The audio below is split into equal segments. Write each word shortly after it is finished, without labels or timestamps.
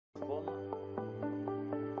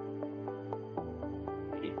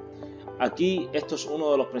Aquí esto es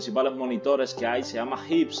uno de los principales monitores que hay, se llama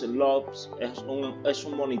Hips Logs. Es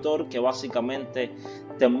un monitor que básicamente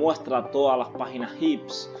te muestra todas las páginas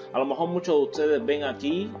Hips. A lo mejor muchos de ustedes ven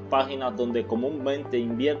aquí páginas donde comúnmente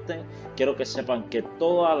invierten. Quiero que sepan que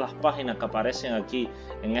todas las páginas que aparecen aquí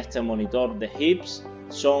en este monitor de Hips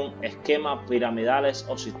son esquemas piramidales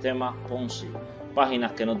o sistemas Ponzi.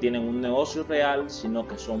 Páginas que no tienen un negocio real, sino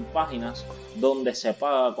que son páginas donde se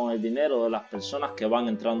paga con el dinero de las personas que van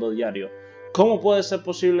entrando diario. ¿Cómo puede ser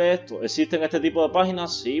posible esto? ¿Existen este tipo de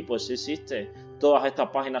páginas? Sí, pues sí existe. Todas estas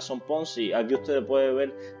páginas son Ponzi. Aquí ustedes pueden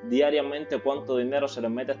ver diariamente cuánto dinero se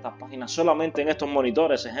les mete a estas páginas solamente en estos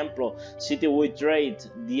monitores. Ejemplo, Citywide Trade,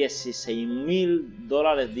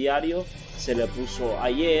 $16,000 diarios se le puso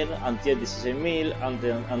ayer, antier 16,000,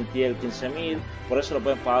 antier 15,000. Por eso le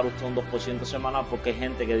pueden pagar usted un 2% semanal, porque hay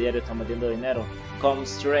gente que diario está metiendo dinero.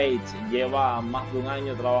 Comstrade lleva más de un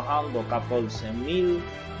año trabajando,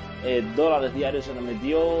 $14,000 diarios se le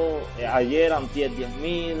metió. Ayer, antier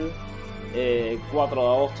 10,000. 4 de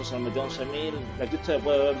agosto se le metió 11,000. Aquí ustedes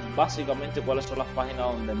pueden ver básicamente cuáles son las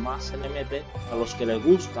páginas donde más se le mete a los que les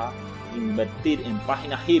gusta invertir en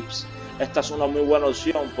páginas Hips. Esta es una muy buena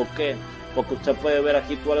opción. ¿Por qué? Porque usted puede ver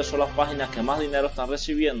aquí cuáles son las páginas que más dinero están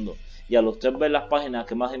recibiendo, y al usted ver las páginas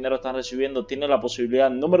que más dinero están recibiendo, tiene la posibilidad,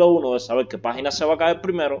 número uno, de saber qué página se va a caer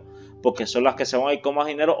primero, porque son las que se van a ir con más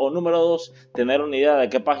dinero, o número dos, tener una idea de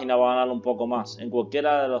qué página va a ganar un poco más. En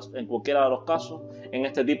cualquiera de los casos, en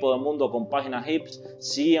este tipo de mundo con páginas Hips,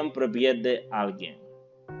 siempre pierde alguien.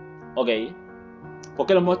 Ok, ¿por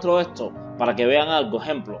qué les muestro esto? Para que vean algo.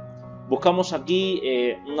 Ejemplo, buscamos aquí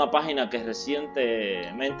una página que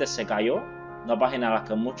recientemente se cayó, una página a la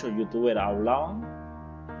que muchos youtubers hablaban.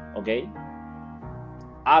 Ok,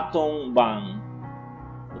 Atom Ban.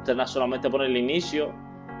 Usted solamente pone el inicio,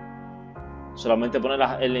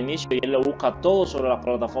 el inicio y él le busca todo sobre las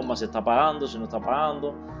plataformas, si está pagando, si no está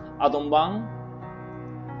pagando. Atom Ban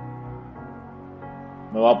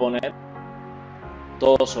me va a poner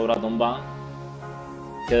todo sobre Atom Ban,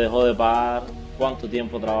 que dejó de pagar, cuánto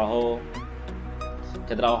tiempo trabajó,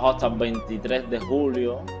 que trabajó hasta el 23 de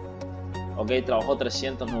julio. Ok, trabajó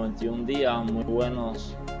 391 días, muy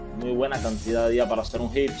buena cantidad de días para hacer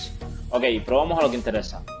un Hips. Ok, pero vamos a lo que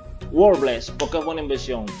interesa. Workbless, ¿por qué es buena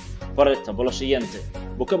inversión? Por esto, por lo siguiente.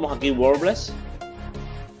 Busquemos aquí Workbless.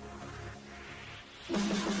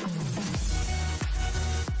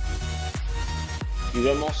 Y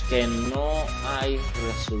vemos que no hay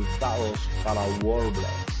resultados para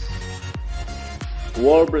Workbless.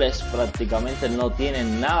 Workbless prácticamente no tiene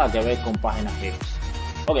nada que ver con páginas Hips.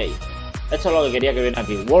 Ok, esto es lo que quería que viera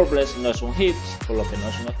aquí. Workbless no es un Hips, por lo que no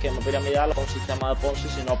es un esquema piramidal o un sistema de Ponzi,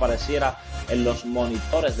 si no apareciera en los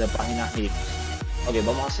monitores de páginas Hips. Ok,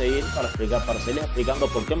 vamos a seguir para seguir explicando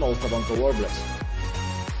por qué me gusta tanto Workbless.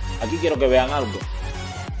 Aquí quiero que vean algo.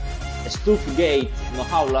 Stuffgate nos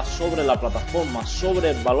habla sobre la plataforma,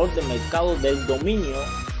 sobre el valor de mercado del dominio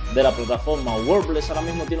de la plataforma. Workbless ahora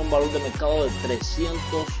mismo tiene un valor de mercado de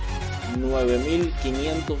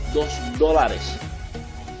 $309,502.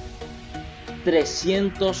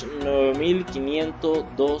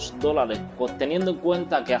 $309,502. Pues teniendo en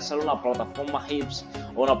cuenta que hacer una plataforma Hips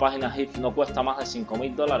o una página Hips no cuesta más de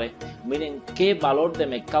 $5,000, miren qué valor de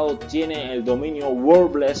mercado tiene el dominio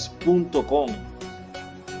workbless.com.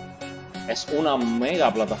 Es una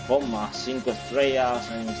mega plataforma, 5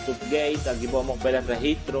 estrellas en Stuffgate. Aquí podemos ver el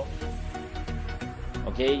registro.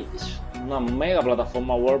 Ok, es una mega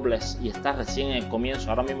plataforma Workbless y está recién en el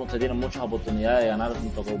comienzo. Ahora mismo usted tiene muchas oportunidades de ganar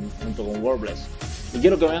junto con Workbless. Y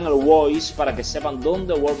quiero que vean el voice para que sepan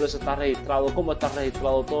dónde Workbless está registrado, cómo está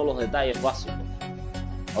registrado, todos los detalles básicos.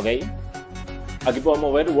 Ok, aquí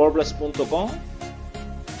podemos ver workbless.com,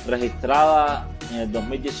 registrada en el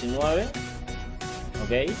 2019.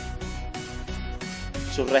 Ok,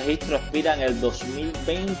 su registro expira en el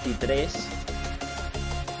 2023.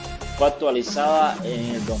 Fue actualizada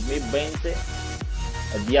en el 2020,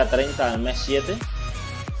 el día 30 del mes 7.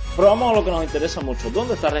 Pero vamos a lo que nos interesa mucho.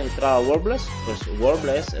 ¿Dónde está registrada Workbless? Pues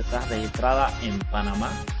Workbless está registrada en Panamá.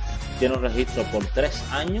 Tiene un registro por 3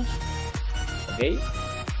 años. Ok,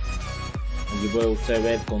 aquí puede usted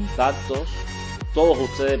ver contactos. Todos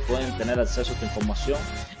ustedes pueden tener acceso a esta información.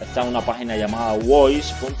 Está en una página llamada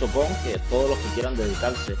voice.com, que todos los que quieran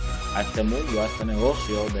dedicarse a este mundo, a este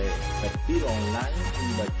negocio de invertir online,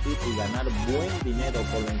 invertir y ganar buen dinero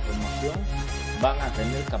por la información, van a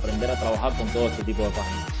tener que aprender a trabajar con todo este tipo de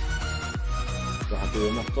páginas. Pues aquí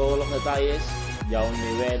vemos todos los detalles, ya a un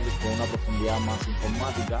nivel con una profundidad más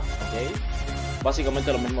informática. ¿Ok?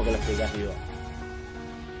 Básicamente lo mismo que les expliqué arriba.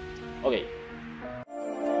 Ok.